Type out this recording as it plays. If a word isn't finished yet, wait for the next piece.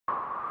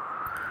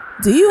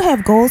Do you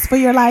have goals for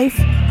your life?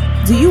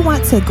 Do you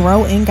want to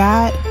grow in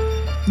God?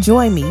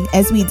 Join me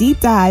as we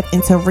deep dive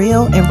into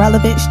real and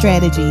relevant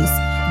strategies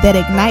that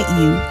ignite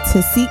you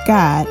to seek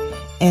God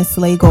and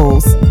slay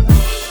goals.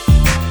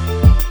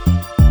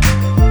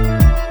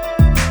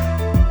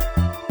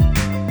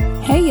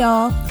 Hey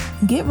y'all,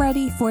 get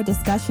ready for a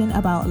discussion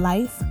about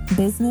life,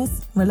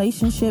 business,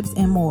 relationships,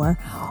 and more,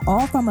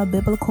 all from a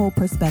biblical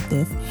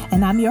perspective.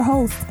 And I'm your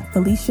host,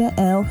 Felicia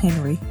L.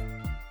 Henry.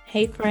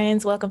 Hey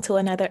friends, welcome to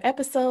another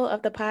episode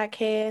of the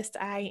podcast.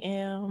 I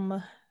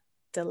am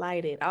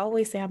delighted. I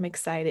always say I'm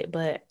excited,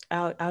 but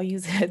I'll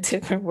use a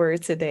different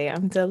word today.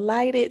 I'm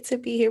delighted to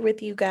be here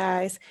with you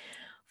guys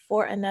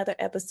for another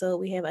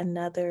episode. We have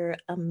another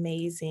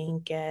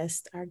amazing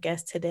guest. Our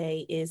guest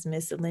today is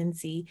Miss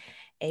Lindsey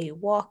A.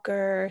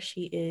 Walker.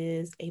 She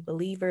is a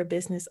believer,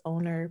 business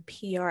owner,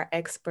 PR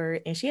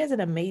expert, and she has an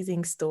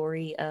amazing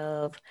story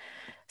of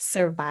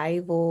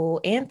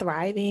survival and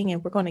thriving.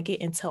 And we're going to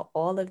get into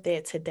all of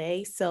that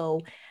today.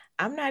 So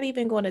I'm not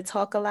even going to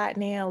talk a lot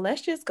now.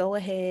 Let's just go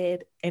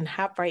ahead and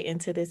hop right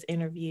into this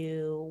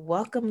interview.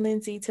 Welcome,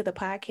 Lindsey, to the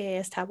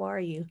podcast. How are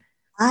you?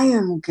 I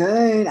am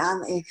good.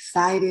 I'm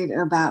excited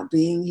about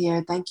being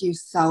here. Thank you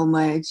so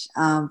much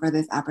for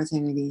this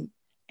opportunity.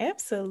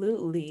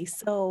 Absolutely.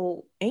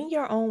 So in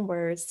your own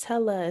words,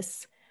 tell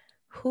us,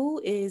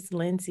 who is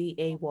Lindsey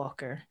A.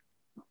 Walker?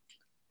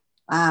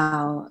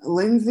 Wow.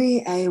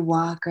 Lindsey A.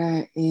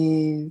 Walker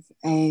is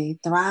a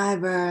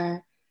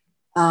thriver.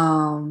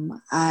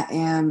 I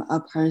am a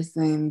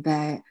person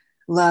that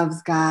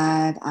loves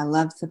God. I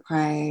love to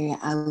pray.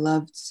 I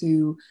love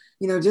to,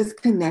 just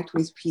connect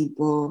with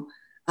people.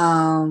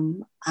 I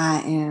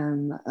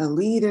am a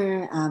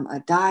leader. I'm a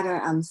daughter.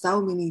 I'm so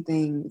many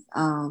things.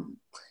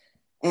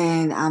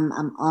 And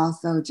I'm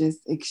also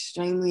just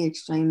extremely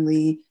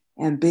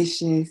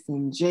ambitious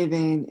and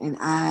driven. And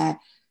I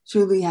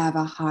truly have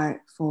a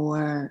heart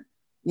for,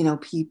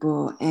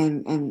 people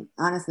and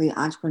honestly,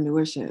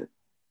 entrepreneurship.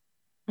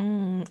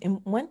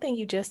 And one thing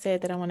you just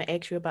said that I want to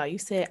ask you about, you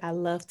said, I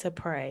love to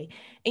pray.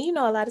 And,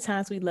 a lot of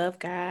times we love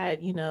God,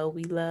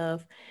 we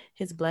love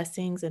his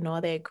blessings and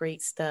all that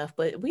great stuff,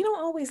 but we don't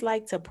always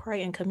like to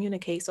pray and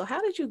communicate. So how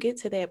did you get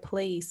to that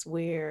place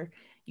where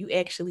you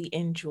actually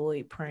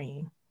enjoyed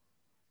praying?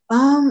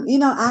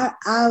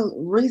 I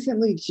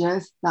recently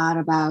just thought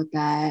about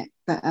that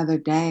the other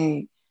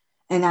day,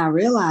 and I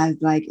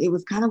realized like it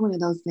was kind of one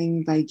of those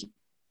things like,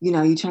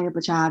 you train up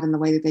a child in the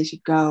way that they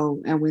should go,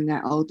 and when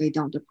they're old, they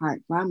don't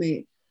depart from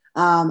it.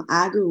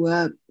 I grew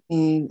up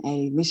in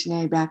a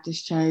missionary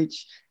Baptist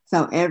church.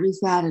 So every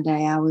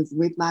Saturday I was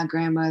with my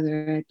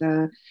grandmother at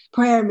the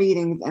prayer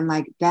meetings, and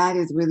like that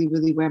is really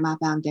where my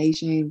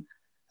foundation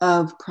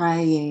of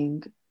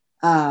praying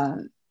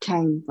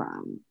came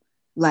from.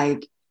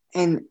 Like,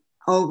 and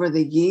over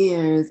the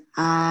years,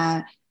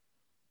 I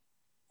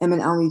am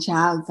an only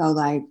child. So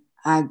like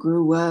I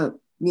grew up,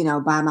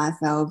 by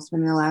myself,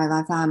 spending a lot of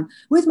my time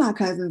with my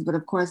cousins. But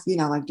of course,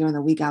 like during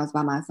the week I was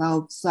by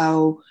myself.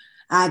 So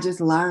I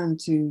just learned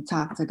to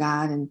talk to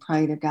God and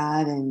pray to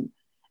God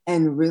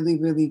and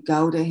really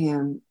go to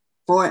him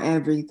for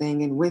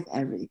everything and with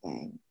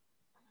everything.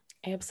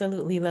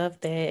 Absolutely love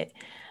that.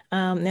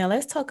 Now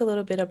let's talk a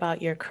little bit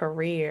about your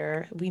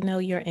career. We know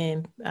you're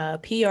in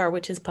PR,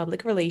 which is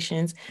public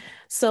relations.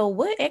 So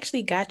what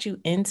actually got you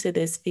into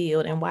this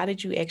field, and why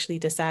did you actually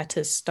decide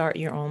to start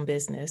your own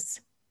business?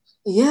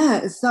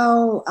 Yeah,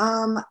 so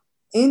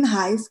in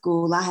high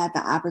school, I had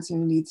the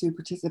opportunity to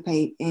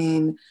participate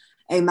in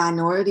a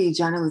minority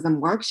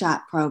journalism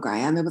workshop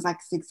program. It was like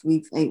 6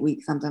 weeks, 8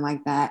 weeks, something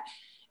like that.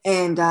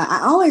 And I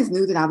always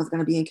knew that I was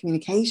going to be in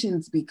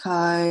communications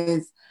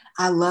because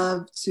I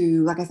love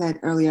to, like I said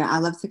earlier, I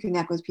love to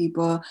connect with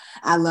people.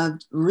 I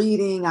loved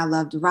reading. I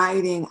loved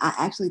writing. I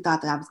actually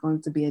thought that I was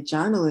going to be a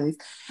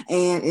journalist.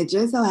 And it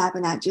just so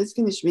happened I just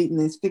finished reading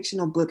this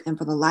fictional book. And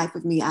for the life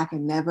of me, I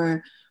can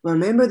never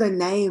remember the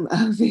name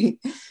of it.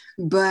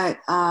 But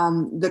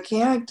the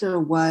character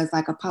was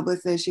like a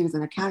publicist. She was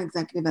an account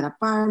executive at a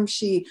firm.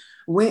 She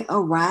went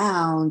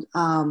around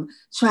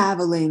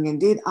traveling and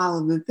did all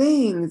of the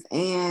things.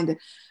 And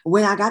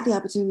when I got the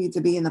opportunity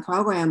to be in the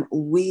program,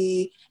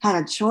 we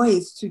had a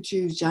choice to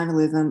choose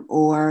journalism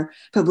or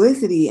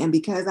publicity. And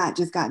because I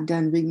just got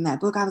done reading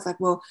that book, I was like,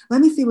 well,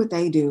 let me see what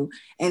they do.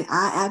 And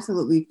I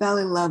absolutely fell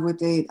in love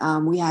with it.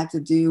 We had to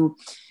do,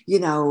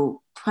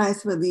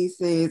 press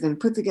releases and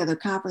put together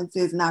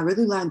conferences. And I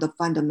really learned the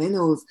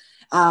fundamentals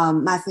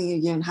my senior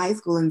year in high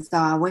school. And so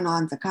I went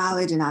on to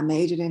college and I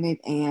majored in it.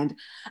 And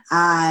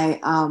I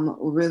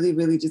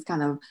really just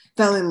kind of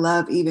fell in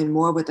love even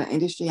more with the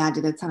industry. I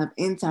did a ton of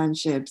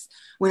internships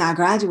when I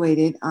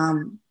graduated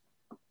from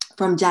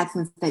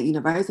Jackson State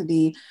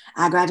University.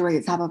 I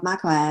graduated top of my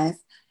class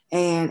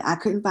and I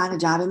couldn't find a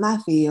job in my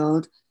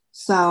field.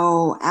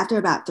 So after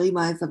about 3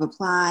 months of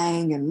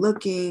applying and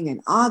looking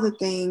and all the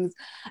things,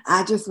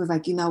 I just was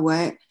like, you know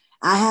what?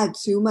 I had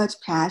too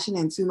much passion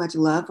and too much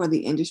love for the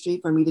industry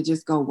for me to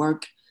just go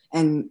work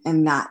and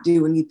not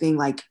do anything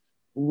like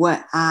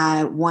what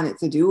I wanted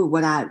to do or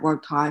what I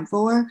worked hard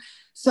for.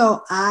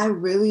 So I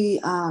really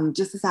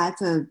just decided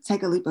to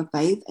take a leap of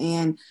faith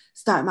and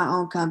start my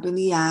own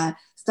company. I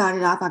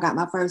started off, I got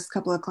my first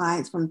couple of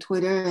clients from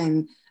Twitter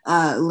and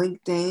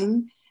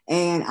LinkedIn,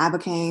 and I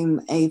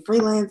became a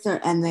freelancer,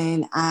 and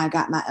then I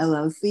got my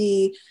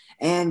LLC,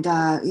 and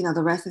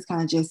the rest is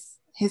kind of just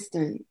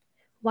history.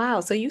 Wow.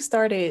 So you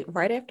started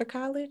right after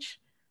college?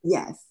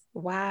 Yes.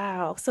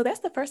 Wow. So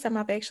that's the first time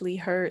I've actually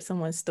heard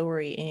someone's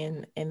story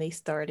and they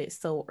started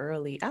so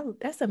early.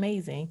 That's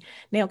amazing.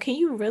 Now, can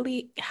you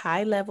really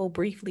high level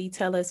briefly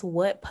tell us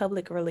what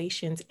public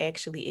relations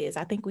actually is?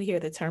 I think we hear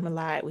the term a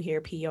lot, we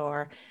hear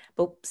PR,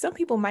 but some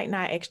people might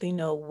not actually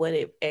know what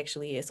it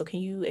actually is. So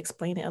can you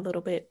explain it a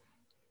little bit?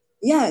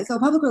 Yeah, so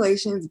public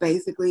relations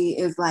basically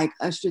is like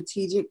a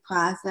strategic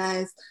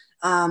process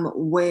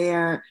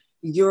where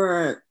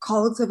you're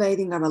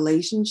cultivating a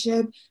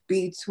relationship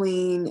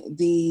between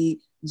the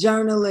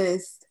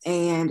journalist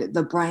and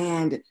the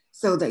brand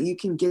so that you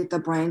can get the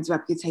brand's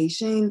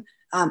reputation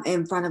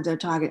in front of their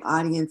target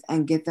audience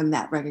and get them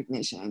that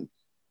recognition.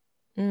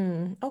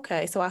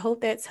 Okay, so I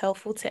hope that's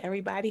helpful to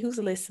everybody who's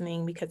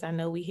listening because I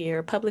know we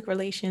hear public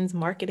relations,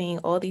 marketing,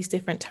 all these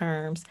different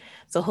terms.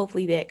 So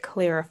hopefully that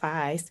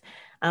clarifies.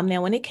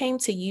 Now, when it came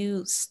to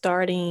you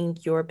starting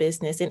your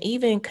business and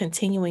even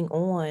continuing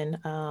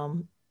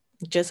on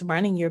just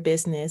running your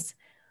business,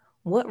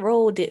 what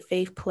role did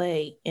faith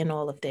play in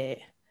all of that?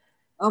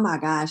 Oh my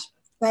gosh.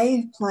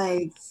 Faith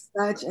played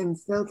such, and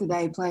still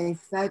today plays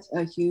such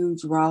a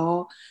huge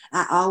role.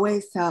 I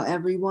always tell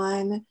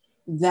everyone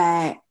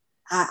that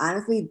I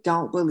honestly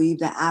don't believe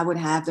that I would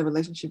have the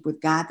relationship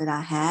with God that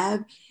I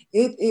have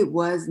if it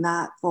was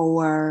not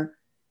for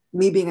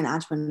me being an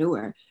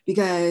entrepreneur.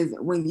 Because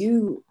when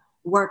you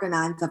work a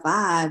 9 to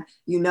 5,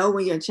 you know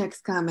when your check's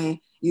coming,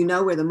 you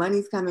know where the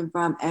money's coming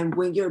from. And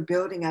when you're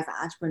building as an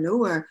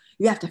entrepreneur,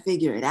 you have to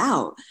figure it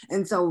out.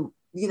 And so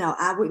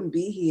I wouldn't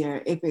be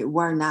here if it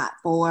were not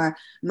for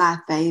my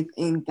faith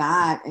in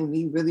God and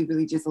me really,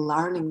 really just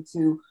learning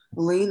to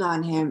lean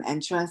on Him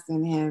and trust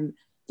in Him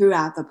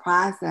throughout the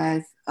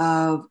process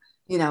of,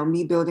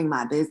 me building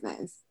my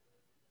business.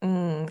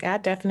 I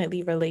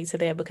definitely relate to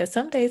that because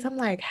some days I'm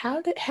like,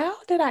 how did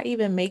I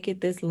even make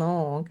it this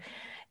long?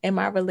 And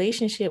my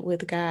relationship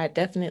with God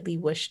definitely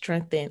was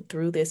strengthened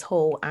through this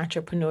whole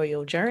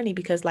entrepreneurial journey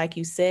because like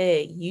you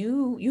said,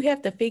 you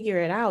have to figure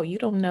it out. You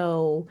don't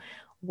know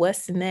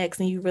what's next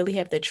and you really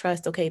have to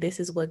trust, okay, this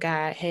is what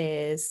God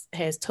has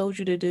told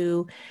you to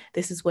do.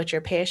 This is what you're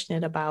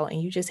passionate about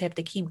and you just have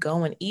to keep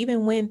going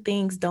even when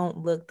things don't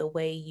look the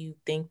way you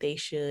think they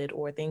should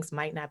or things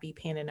might not be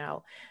panning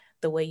out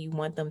the way you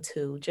want them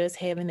to. Just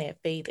having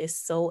that faith is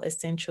so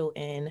essential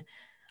in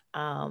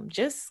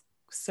just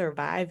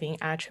surviving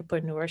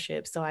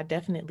entrepreneurship. So I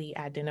definitely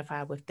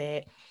identify with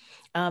that.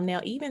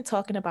 Now, even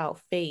talking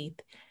about faith,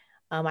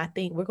 I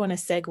think we're going to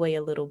segue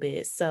a little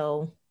bit.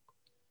 So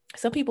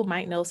some people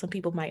might know, some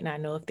people might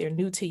not know if they're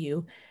new to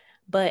you.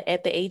 But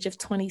at the age of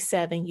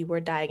 27, you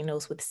were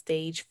diagnosed with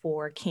stage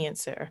 4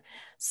 cancer.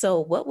 So,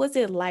 what was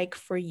it like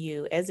for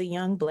you as a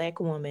young Black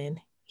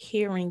woman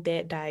hearing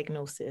that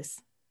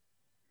diagnosis?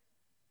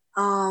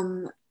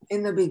 Um,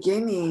 in the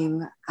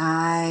beginning,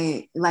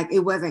 I like it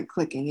wasn't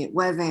clicking, it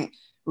wasn't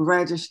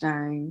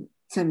registering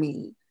to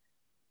me.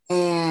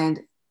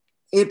 And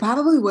it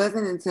probably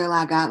wasn't until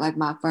I got like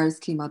my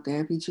first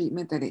chemotherapy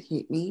treatment that it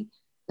hit me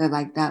that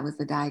like that was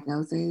the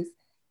diagnosis.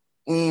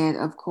 And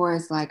of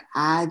course, like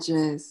I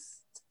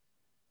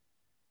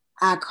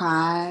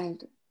cried.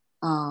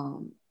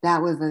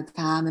 That was a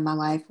time in my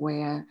life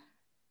where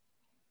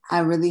I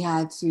really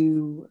had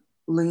to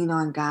lean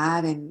on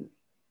God and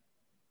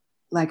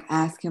like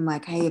ask him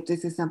like, hey, if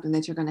this is something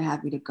that you're gonna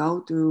have me to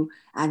go through,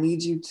 I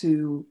need you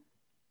to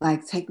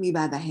like take me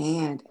by the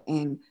hand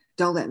and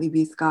don't let me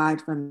be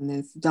scarred from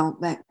this.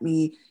 Don't let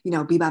me,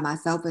 be by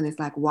myself and it's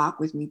like walk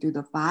with me through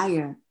the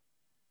fire.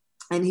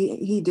 And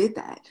he did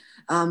that.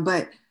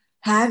 But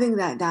having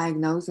that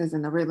diagnosis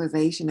and the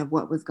realization of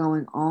what was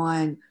going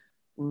on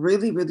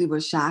really, really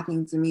was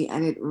shocking to me.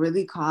 And it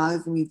really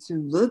caused me to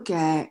look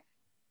at,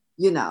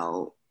 you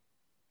know,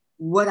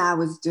 what I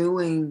was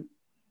doing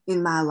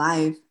in my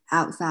life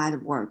outside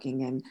of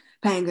working and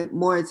paying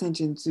more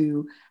attention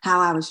to how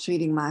I was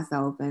treating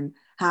myself and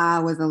how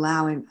I was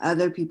allowing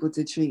other people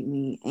to treat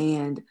me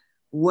and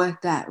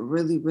what that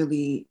really,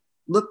 really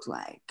looked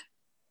like.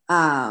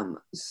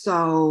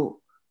 So,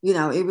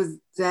 it was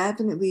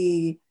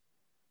definitely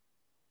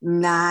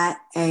not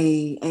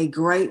a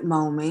great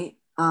moment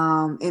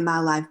in my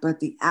life, but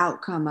the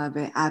outcome of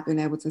it, I've been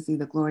able to see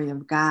the glory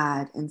of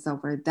God. And so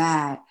for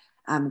that,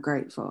 I'm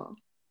grateful.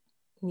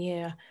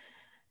 Yeah.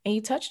 And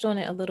you touched on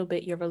it a little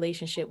bit, your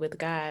relationship with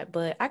God,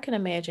 but I can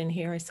imagine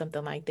hearing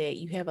something like that.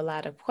 You have a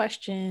lot of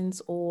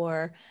questions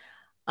or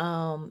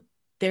um,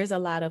 there's a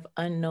lot of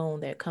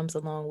unknown that comes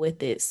along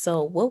with it.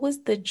 So what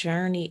was the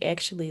journey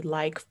actually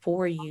like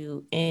for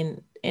you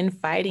in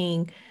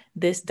fighting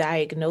this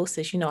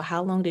diagnosis?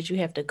 How long did you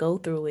have to go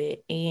through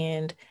it?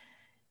 And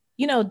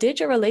did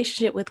your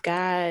relationship with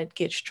God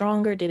get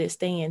stronger? Did it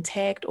stay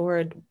intact?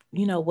 Or,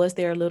 was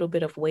there a little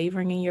bit of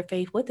wavering in your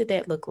faith? What did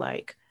that look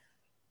like?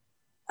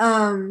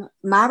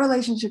 My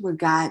relationship with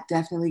God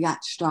definitely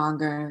got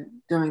stronger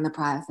during the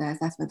process.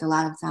 I spent a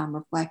lot of time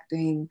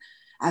reflecting.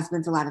 I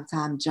spent a lot of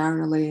time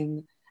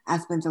journaling. I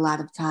spent a lot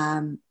of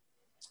time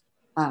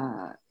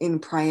in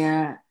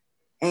prayer.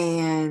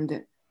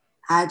 And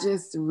I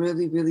just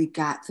really, really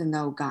got to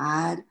know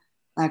God,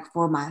 like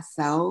for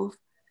myself,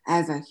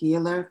 as a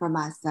healer, for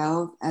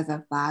myself, as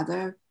a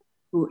father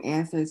who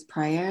answers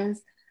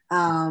prayers.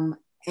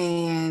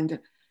 And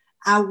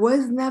I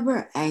was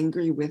never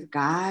angry with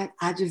God.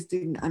 I just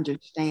didn't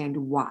understand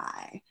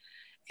why.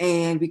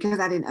 And because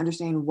I didn't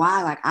understand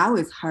why, like I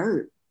was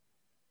hurt.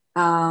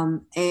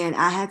 And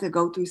I had to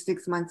go through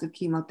 6 months of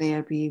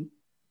chemotherapy.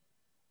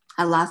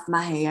 I lost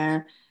my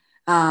hair.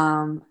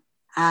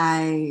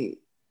 I,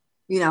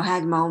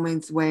 had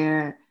moments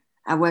where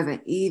I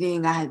wasn't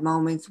eating. I had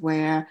moments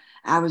where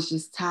I was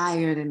just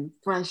tired and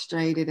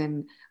frustrated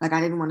and like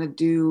I didn't want to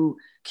do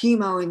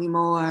chemo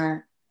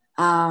anymore.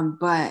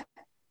 But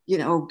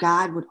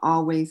God would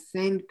always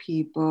send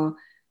people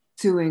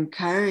to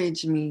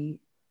encourage me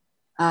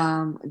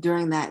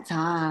during that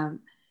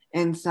time.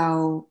 And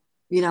so,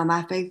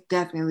 my faith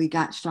definitely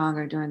got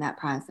stronger during that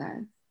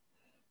process.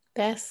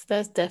 That's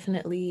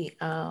definitely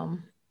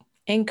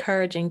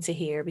encouraging to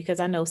hear, because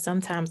I know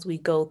sometimes we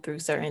go through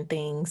certain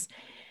things,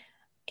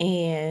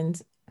 and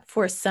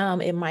for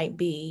some it might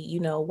be,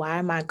 why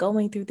am I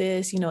going through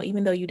this?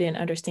 Even though you didn't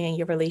understand,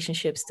 your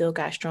relationship still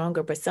got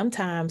stronger. But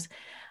sometimes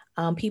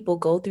people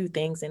go through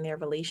things in their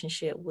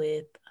relationship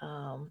with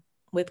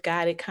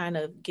God, it kind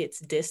of gets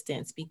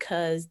distance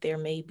because there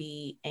may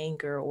be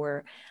anger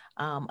or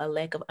a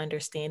lack of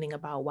understanding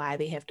about why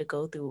they have to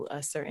go through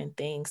a certain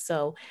thing.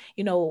 So,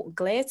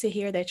 glad to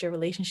hear that your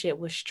relationship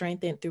was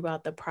strengthened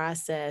throughout the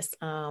process.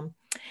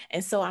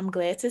 And so I'm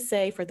glad to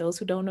say, for those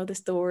who don't know the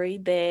story,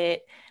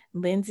 that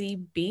Lindsey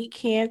beat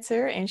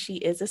cancer and she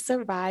is a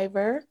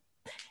survivor.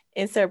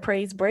 Insert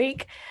praise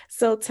break.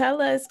 So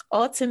tell us,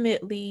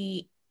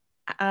 ultimately,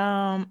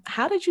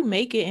 how did you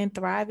make it and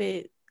thrive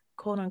it,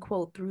 quote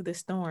unquote, through the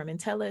storm? And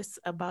tell us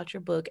about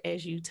your book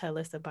as you tell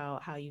us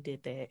about how you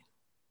did that.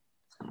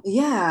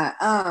 Yeah.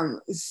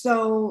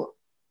 So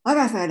like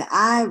I said,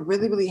 I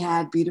really, really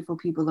had beautiful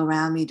people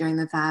around me during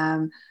the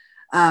time.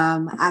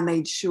 I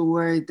made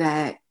sure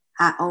that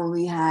I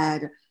only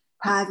had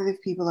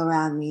positive people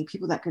around me,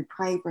 people that could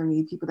pray for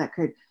me, people that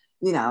could,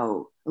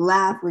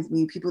 laugh with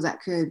me, people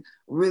that could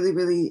really,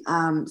 really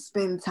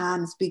spend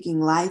time speaking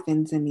life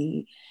into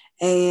me.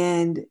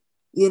 And,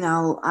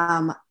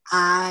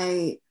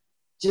 I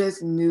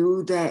just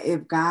knew that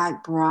if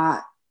God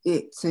brought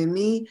it to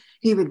me,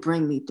 he would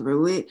bring me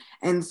through it.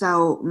 And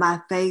so my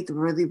faith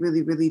really,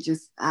 really, really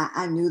just,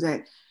 I knew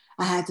that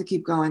I had to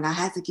keep going. I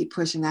had to keep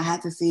pushing. I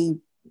had to see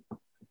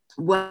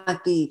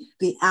what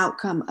the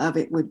outcome of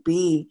it would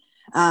be.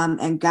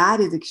 And God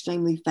is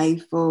extremely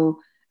faithful.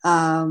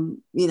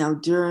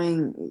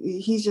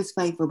 He's just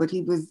faithful, but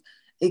he was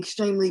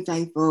extremely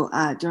faithful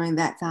during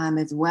that time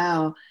as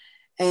well.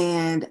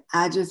 And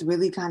I just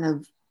really kind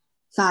of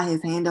saw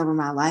his hand over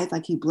my life.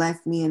 Like he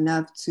blessed me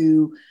enough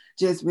to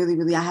just really,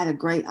 really, I had a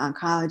great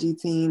oncology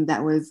team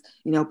that was,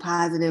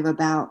 positive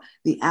about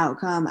the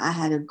outcome. I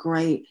had a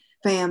great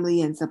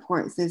family and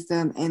support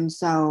system. And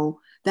so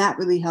that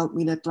really helped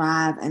me to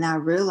thrive. And I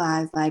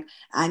realized like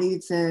I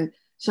needed to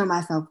show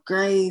myself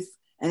grace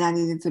and I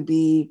needed to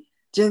be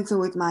gentle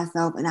with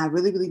myself. And I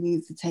really, really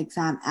needed to take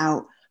time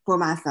out for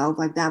myself.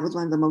 Like that was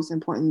one of the most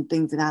important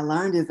things that I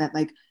learned, is that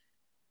like,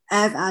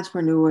 as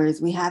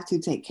entrepreneurs, we have to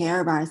take care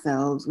of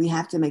ourselves. We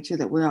have to make sure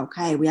that we're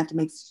okay. We have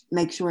to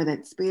make sure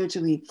that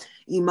spiritually,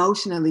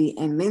 emotionally,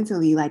 and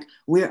mentally, like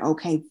we're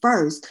okay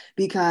first,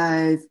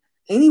 because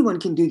anyone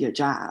can do your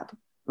job,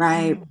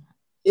 right? Mm.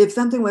 If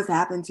something was to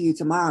happen to you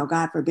tomorrow,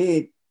 God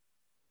forbid,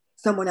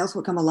 someone else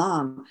would come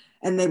along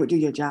and they would do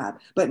your job.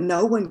 But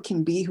no one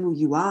can be who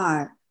you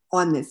are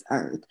on this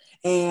earth.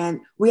 And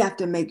we have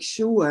to make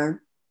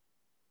sure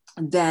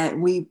that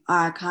we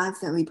are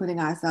constantly putting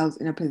ourselves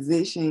in a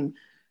position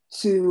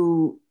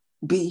to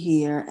be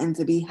here and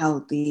to be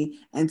healthy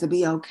and to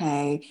be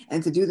okay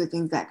and to do the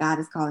things that God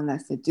is calling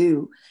us to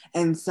do.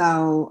 And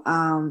so,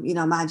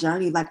 my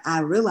journey, like I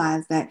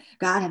realized that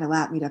God had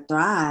allowed me to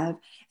thrive.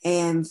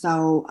 And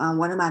so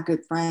one of my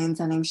good friends,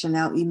 her name's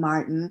Chanel E.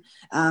 Martin,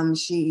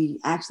 she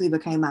actually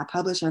became my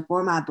publisher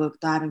for my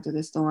book, Thriving Through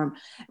the Storm,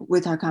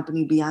 with her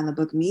company Beyond the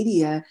Book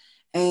Media.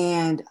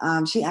 And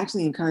she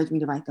actually encouraged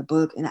me to write the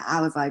book. And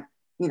I was like,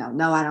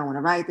 no, I don't want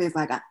to write this.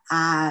 Like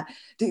I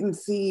didn't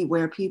see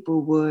where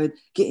people would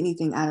get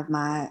anything out of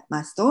my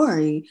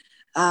story.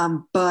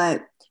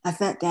 But I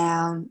sat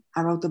down,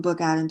 I wrote the book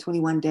out in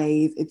 21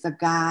 days. It's a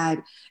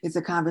guide, it's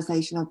a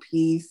conversational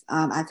piece.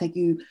 I take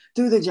you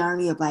through the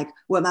journey of like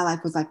what my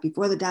life was like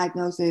before the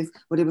diagnosis,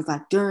 what it was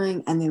like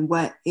during, and then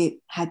what it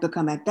had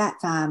become at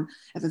that time.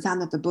 At the time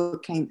that the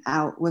book came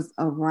out was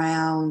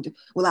around,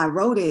 well, I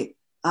wrote it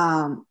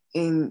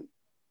in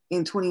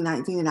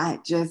 2019, and I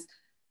had just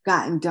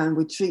gotten done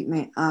with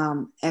treatment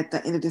at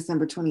the end of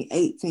December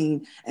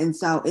 2018. And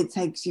so it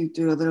takes you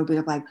through a little bit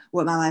of like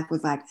what my life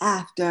was like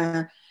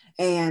after.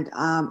 And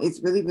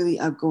it's really, really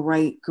a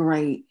great,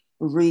 great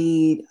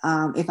read.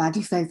 If I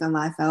do say so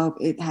myself,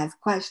 it has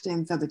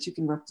questions so that you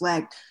can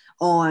reflect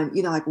on,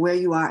 you know, like where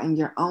you are in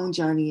your own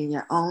journey, in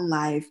your own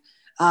life,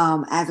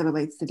 as it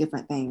relates to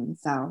different things.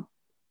 So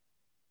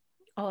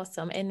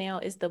awesome. And now,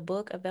 is the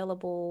book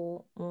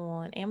available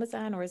on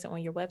Amazon or is it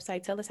on your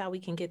website? Tell us how we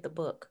can get the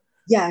book.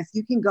 yes,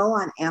 you can go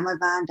on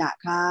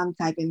Amazon.com,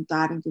 type in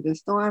Thriving Through the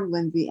Storm,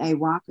 Lindsey A.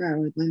 Walker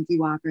or Lindsey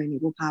Walker, and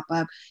it will pop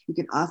up. You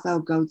can also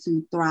go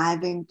to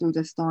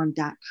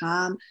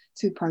thrivingthroughthestorm.com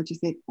to purchase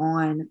it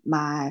on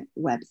my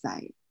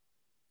website.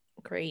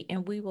 Great.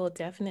 And we will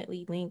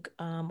definitely link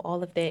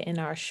all of that in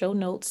our show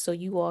notes so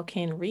you all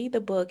can read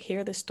the book,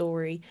 hear the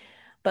story.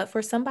 But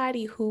for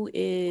somebody who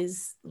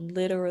is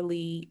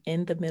literally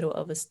in the middle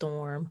of a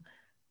storm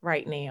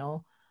right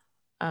now,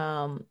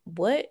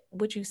 what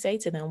would you say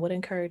to them? What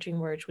encouraging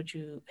words would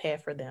you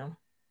have for them?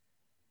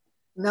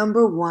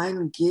 Number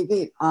one, give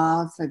it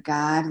all to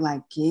God.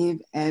 Like, give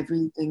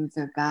everything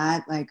to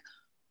God. Like,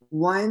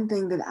 one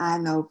thing that I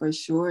know for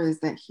sure is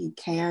that He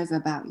cares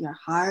about your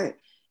heart.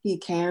 He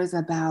cares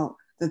about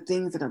the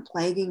things that are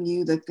plaguing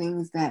you, the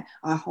things that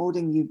are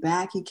holding you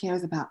back. He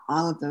cares about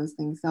all of those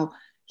things. So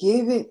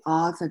give it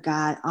all to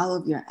God, all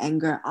of your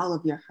anger, all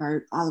of your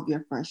hurt, all of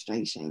your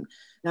frustration.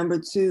 Number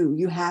two,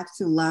 you have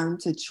to learn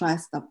to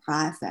trust the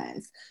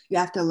process. You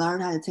have to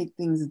learn how to take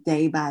things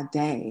day by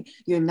day.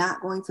 You're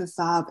not going to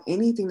solve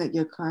anything that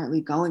you're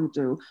currently going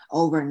through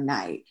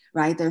overnight,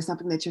 right? There's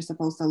something that you're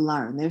supposed to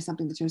learn. There's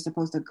something that you're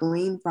supposed to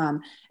glean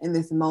from in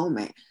this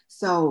moment.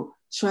 So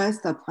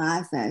trust the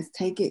process,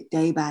 take it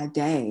day by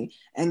day.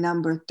 And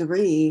number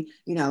three,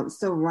 you know,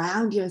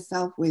 surround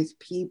yourself with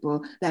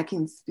people that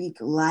can speak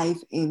life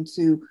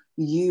into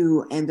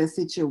you and the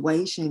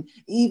situation,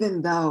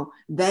 even though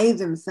they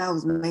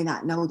themselves may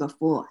not know the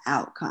full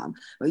outcome.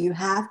 But you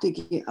have to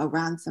get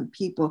around some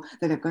people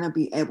that are going to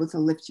be able to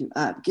lift you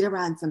up. Get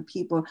around some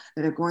people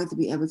that are going to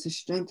be able to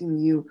strengthen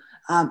you,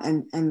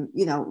 and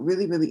you know,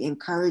 really, really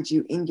encourage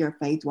you in your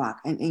faith walk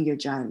and in your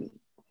journey.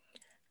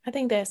 I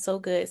think that's so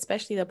good,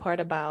 especially the part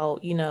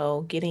about,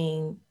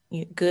 getting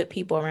good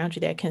people around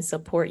you that can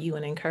support you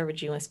and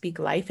encourage you and speak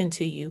life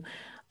into you.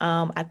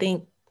 I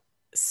think,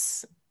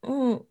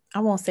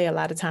 I won't say a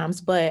lot of times,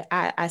 but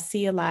I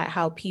see a lot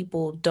how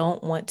people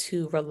don't want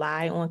to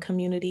rely on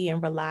community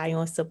and rely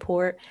on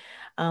support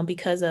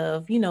because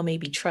of,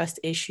 maybe trust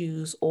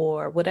issues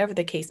or whatever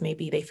the case may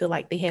be. They feel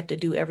like they have to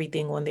do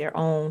everything on their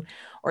own.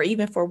 Or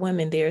even for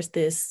women, there's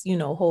this,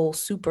 whole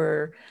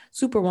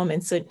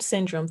superwoman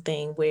syndrome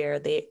thing where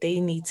they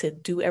need to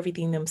do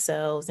everything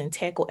themselves and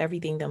tackle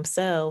everything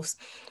themselves.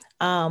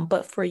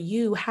 But for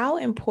you, how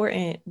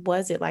important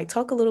was it? Like,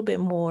 talk a little bit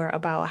more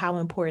about how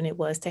important it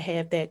was to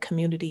have that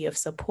community of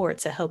support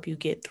to help you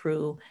get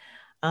through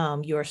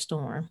your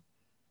storm.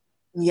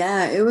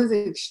 Yeah, it was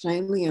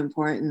extremely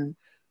important.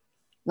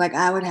 Like,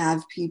 I would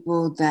have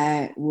people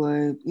that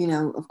would, you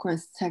know, of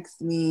course,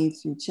 text me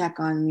to check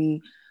on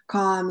me,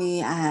 call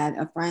me. I had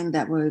a friend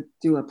that would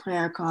do a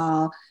prayer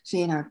call,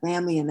 she and her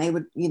family, and they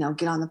would, you know,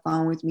 get on the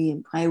phone with me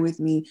and pray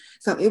with me.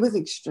 So it was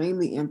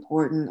extremely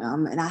important.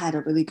 And I had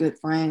a really good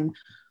friend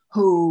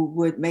who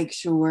would make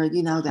sure,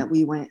 you know, that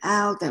we went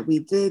out, that we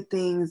did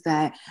things,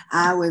 that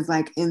I was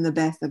like in the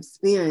best of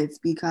spirits,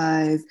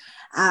 because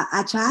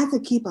I tried to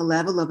keep a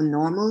level of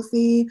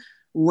normalcy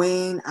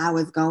when I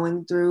was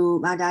going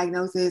through my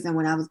diagnosis and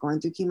when I was going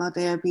through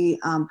chemotherapy.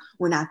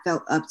 When I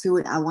felt up to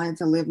it, I wanted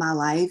to live my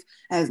life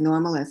as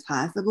normal as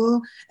possible.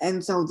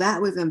 And so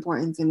that was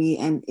important to me.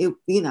 And it,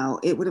 you know,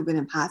 it would have been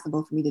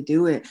impossible for me to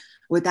do it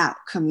without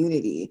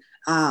community.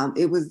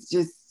 It was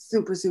just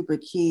super, super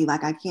key.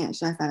 Like, I can't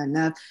stress that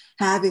enough.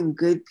 Having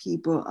good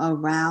people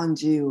around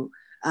you,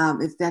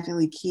 it's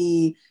definitely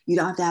key. You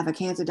don't have to have a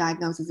cancer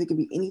diagnosis. It could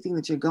be anything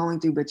that you're going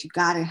through, but you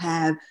got to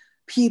have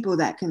people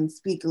that can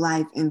speak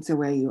life into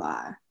where you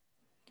are.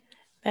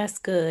 That's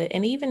good.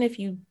 And even if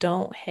you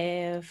don't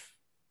have,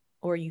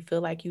 or you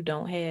feel like you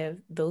don't have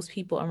those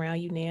people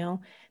around you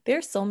now,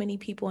 there's so many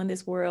people in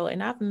this world.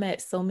 And I've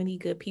met so many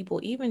good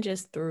people, even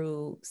just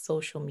through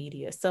social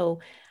media.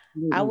 So I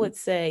Mm-hmm. would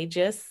say,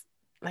 just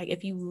like,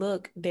 if you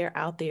look, they're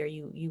out there,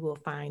 you will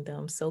find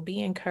them. So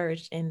be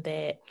encouraged in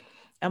that.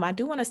 I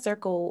do want to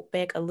circle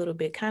back a little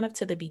bit, kind of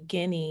to the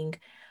beginning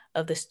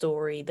of the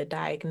story, the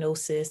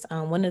diagnosis.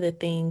 One of the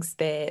things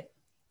that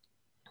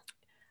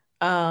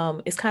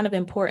is kind of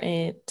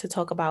important to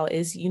talk about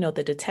is,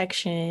 the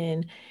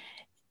detection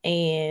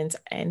and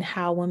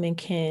how women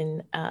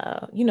can,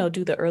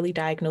 do the early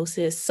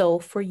diagnosis. So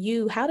for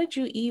you, how did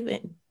you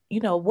even,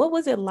 what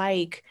was it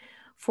like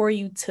for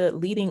you to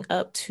leading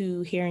up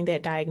to hearing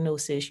that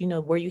diagnosis?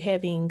 Were you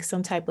having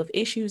some type of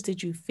issues?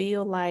 Did you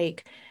feel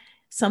like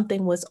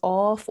something was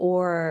off,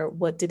 or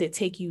what, did it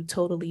take you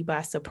totally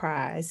by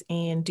surprise?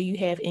 And do you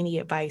have any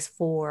advice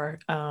for,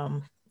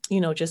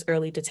 just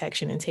early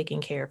detection and taking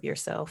care of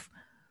yourself?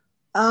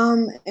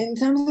 In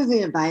terms of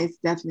the advice,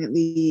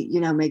 definitely,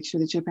 make sure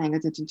that you're paying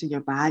attention to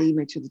your body,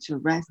 make sure that you're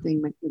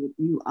resting, make sure that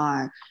you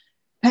are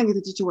paying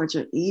attention to what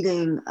you're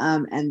eating,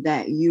 and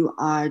that you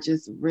are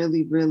just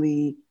really,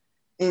 really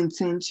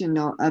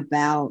intentional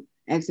about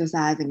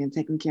exercising and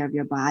taking care of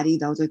your body.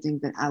 Those are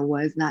things that I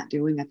was not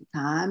doing at the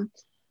time.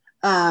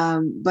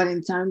 But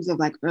in terms of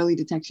like early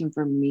detection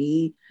for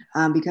me,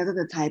 because of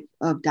the type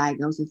of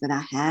diagnosis that I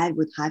had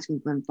with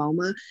Hodgkin's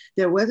lymphoma,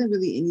 there wasn't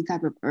really any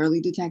type of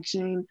early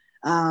detection.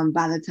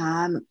 By the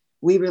time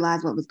we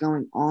realized what was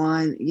going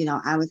on,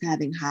 I was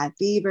having high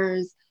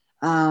fevers.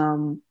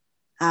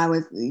 I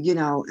was,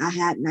 I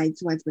had night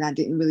sweats, but I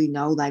didn't really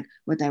know like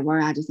what they were.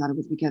 I just thought it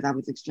was because I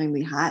was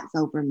extremely hot.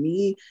 So for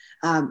me,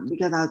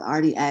 because I was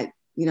already at,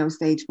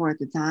 stage 4 at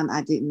the time,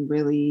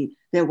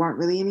 there weren't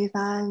really any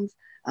signs,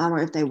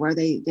 or if they were,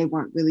 they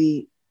weren't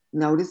really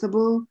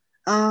noticeable,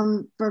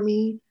 for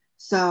me.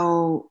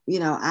 So,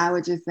 I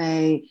would just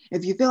say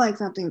if you feel like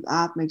something's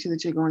off, make sure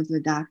that you're going to the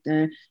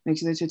doctor, make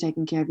sure that you're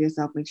taking care of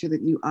yourself, make sure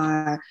that you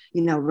are,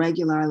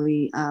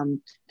 regularly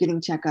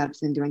getting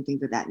checkups and doing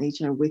things of that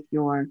nature with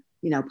your,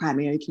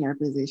 primary care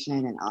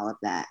physician and all of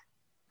that.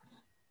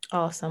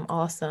 Awesome.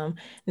 Awesome.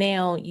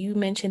 Now, you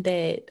mentioned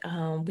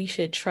that we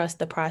should trust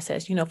the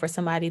process, for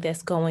somebody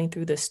that's going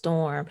through the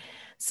storm.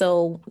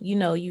 So,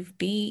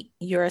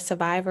 you're a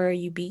survivor,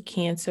 you beat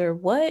cancer.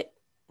 What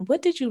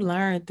did you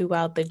learn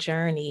throughout the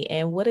journey,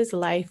 and what is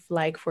life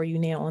like for you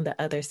now on the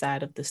other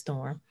side of the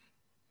storm?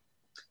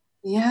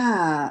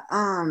 Yeah.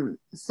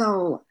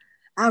 So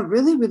I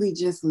really, really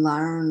just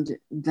learned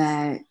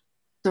that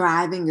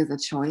thriving is a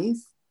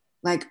choice.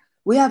 Like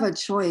we have a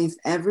choice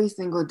every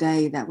single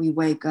day that we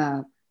wake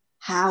up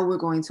how we're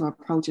going to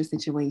approach a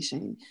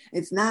situation.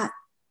 It's not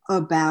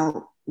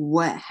about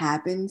what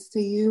happens to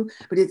you,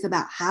 but it's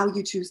about how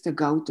you choose to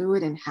go through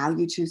it and how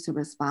you choose to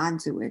respond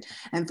to it.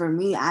 And for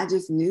me, I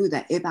just knew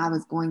that if I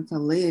was going to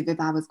live, if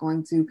I was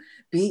going to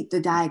beat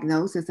the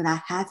diagnosis, and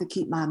I had to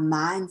keep my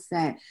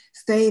mindset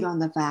stayed on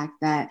the fact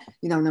that,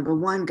 number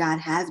one, God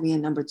has me,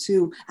 and number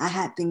two, I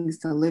had things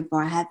to live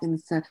for, I had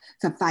things to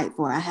fight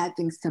for, I had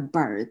things to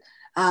birth.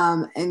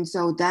 And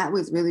so that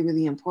was really,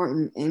 really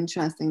important in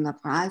trusting the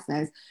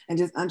process and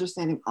just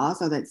understanding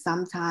also that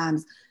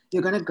sometimes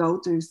you're going to go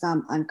through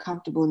some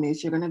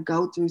uncomfortableness. You're going to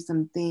go through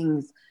some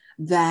things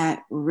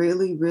that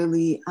really,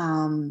 really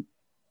don't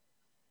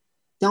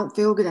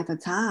feel good at the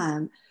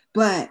time,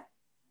 but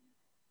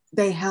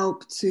they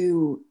help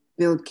to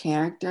build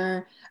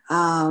character,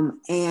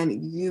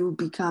 and you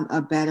become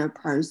a better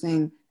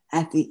person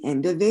at the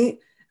end of it.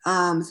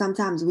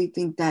 Sometimes we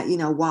think that,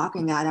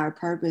 walking out our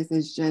purpose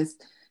is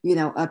just,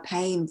 a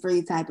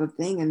pain-free type of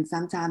thing. And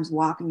sometimes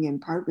walking in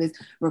purpose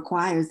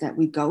requires that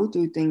we go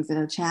through things that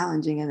are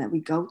challenging and that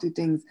we go through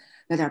things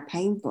that are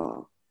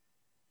painful.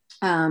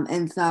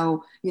 And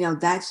so,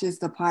 that's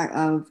just a part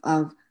of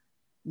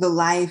the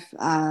life,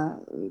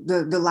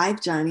 the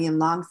life journey and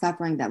long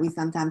suffering that we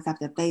sometimes have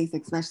to face,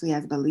 especially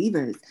as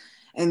believers.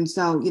 And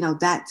so,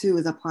 that too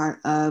is a part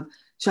of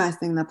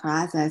trusting the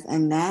process.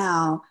 And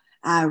now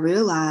I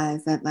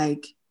realize that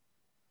like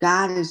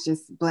God has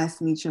just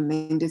blessed me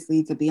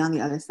tremendously to be on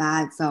the other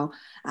side. So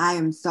I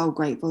am so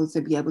grateful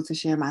to be able to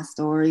share my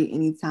story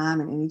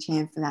anytime and any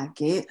chance that I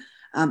get.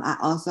 I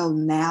also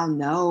now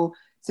know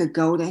to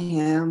go to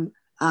Him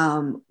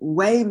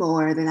way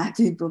more than I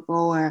did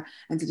before,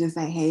 and to just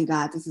say, hey,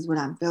 God, this is what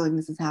I'm feeling.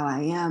 This is how I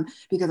am.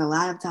 Because a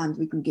lot of times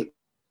we can get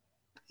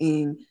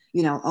in,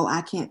 oh,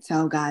 I can't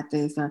tell God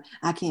this, or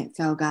I can't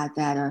tell God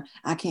that, or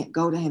I can't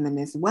go to Him in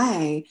this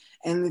way.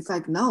 And it's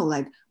like, no,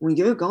 like when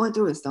you're going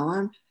through a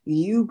storm,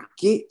 you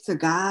get to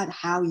God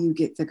how you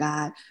get to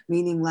God.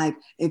 Meaning, like,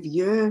 if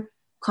you're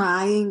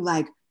crying,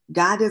 like,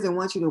 God doesn't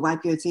want you to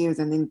wipe your tears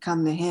and then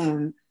come to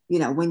Him,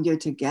 when you're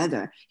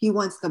together. He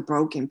wants the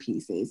broken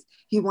pieces.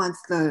 He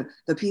wants the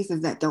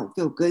pieces that don't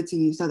feel good to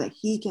you so that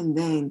He can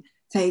then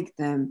take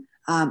them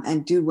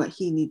and do what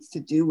He needs to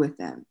do with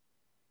them.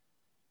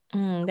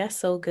 That's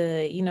so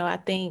good. I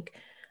think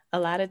a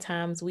lot of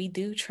times we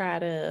do try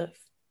to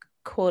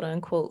quote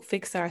unquote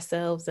fix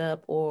ourselves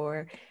up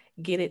or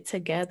get it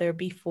together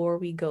before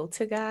we go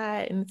to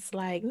God. And it's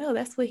like, no,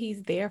 that's what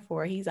He's there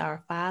for. He's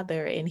our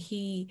Father, and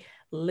He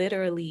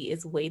literally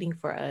is waiting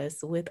for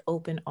us with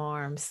open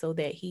arms so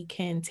that He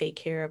can take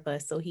care of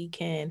us, so He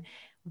can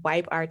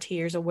wipe our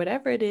tears or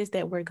whatever it is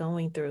that we're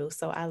going through.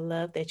 So I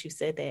love that you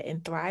said that.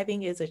 And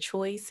thriving is a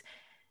choice.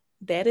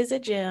 That is a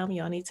gem.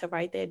 Y'all need to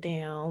write that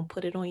down,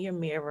 put it on your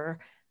mirror,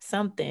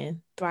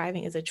 something.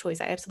 Thriving is a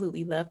choice. I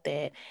absolutely love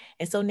that.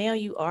 And so now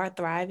you are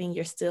thriving.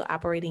 You're still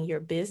operating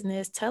your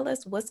business. Tell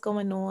us what's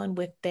going on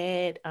with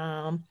that.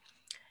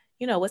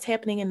 What's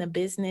happening in the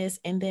business.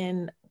 And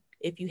then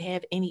if you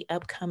have any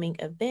upcoming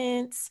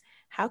events,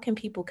 how can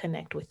people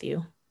connect with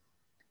you?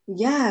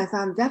 Yes,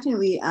 I'm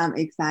definitely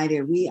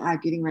excited. We are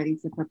getting ready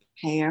to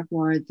prepare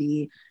for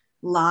the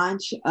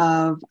launch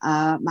of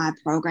my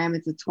program.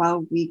 It's a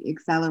 12-week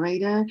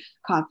accelerator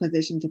called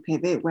Position to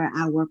Pivot, where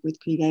I work with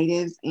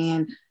creatives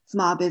and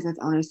small business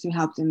owners to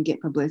help them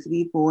get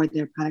publicity for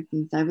their products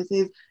and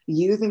services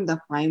using the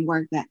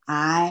framework that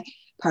I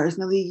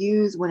personally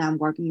use when I'm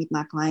working with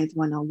my clients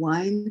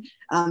one-on-one.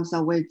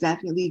 So we're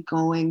definitely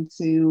going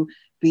to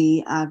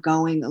be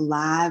going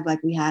live.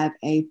 Like we have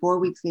a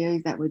 4-week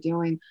series that we're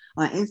doing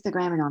on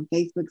Instagram and on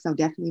Facebook. So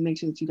definitely make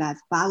sure that you guys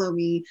follow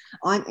me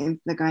on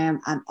Instagram.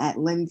 I'm at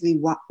Lindsey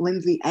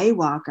A.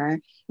 Walker.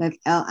 That's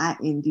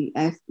LINDSEY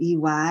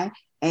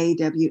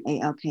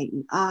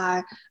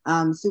AWALKER.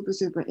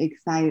 Super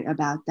excited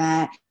about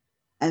that.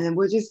 And then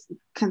we're just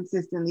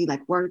consistently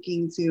like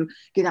working to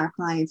get our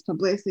clients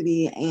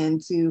publicity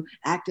and to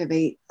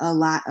activate a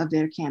lot of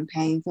their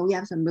campaigns. So we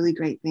have some really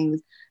great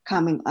things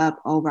coming up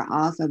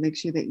overall. So make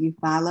sure that you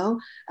follow.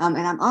 And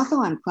I'm also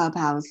on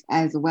Clubhouse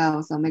as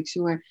well. So make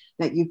sure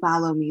that you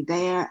follow me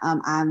there.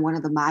 I'm one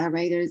of the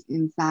moderators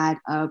inside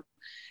of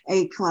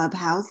a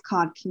clubhouse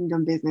called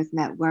Kingdom Business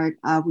Network.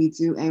 We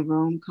do a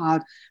room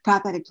called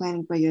Prophetic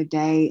Planning for Your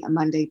Day,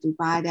 Monday through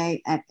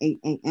Friday at 8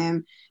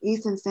 a.m.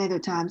 Eastern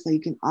Standard Time. So you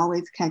can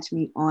always catch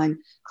me on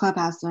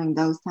Clubhouse during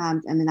those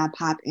times. And then I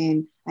pop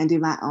in and do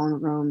my own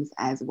rooms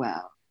as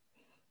well.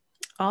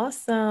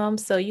 Awesome.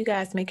 So you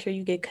guys make sure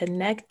you get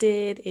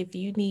connected. If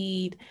you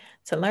need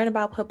to learn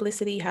about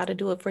publicity, how to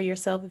do it for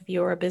yourself, if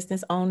you're a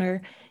business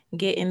owner,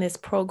 get in this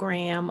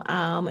program.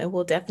 And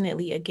we'll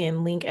definitely,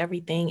 again, link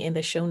everything in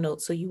the show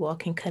notes so you all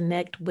can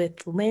connect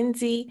with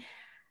Lindsey.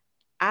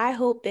 I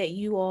hope that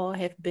you all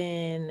have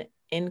been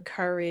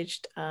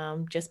encouraged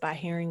just by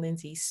hearing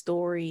Lindsey's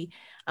story,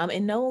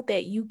 and know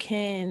that you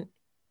can,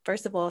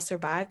 first of all,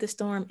 survive the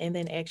storm and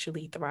then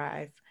actually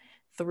thrive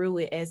through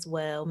it as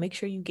well. Make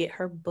sure you get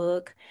her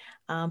book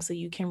so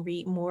you can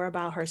read more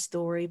about her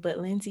story. But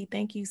Lindsey,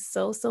 thank you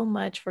so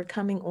much for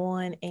coming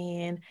on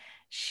and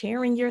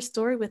sharing your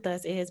story with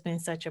us. It has been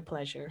such a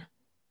pleasure.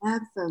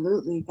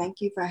 Absolutely.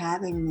 Thank you for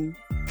having me.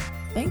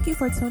 Thank you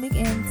for tuning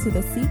in to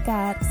the Seek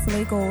God,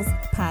 Slay Goals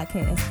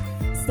podcast.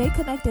 Stay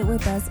connected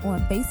with us on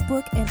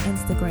Facebook and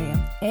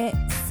Instagram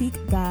at Seek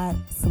God,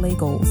 Slay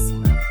Goals.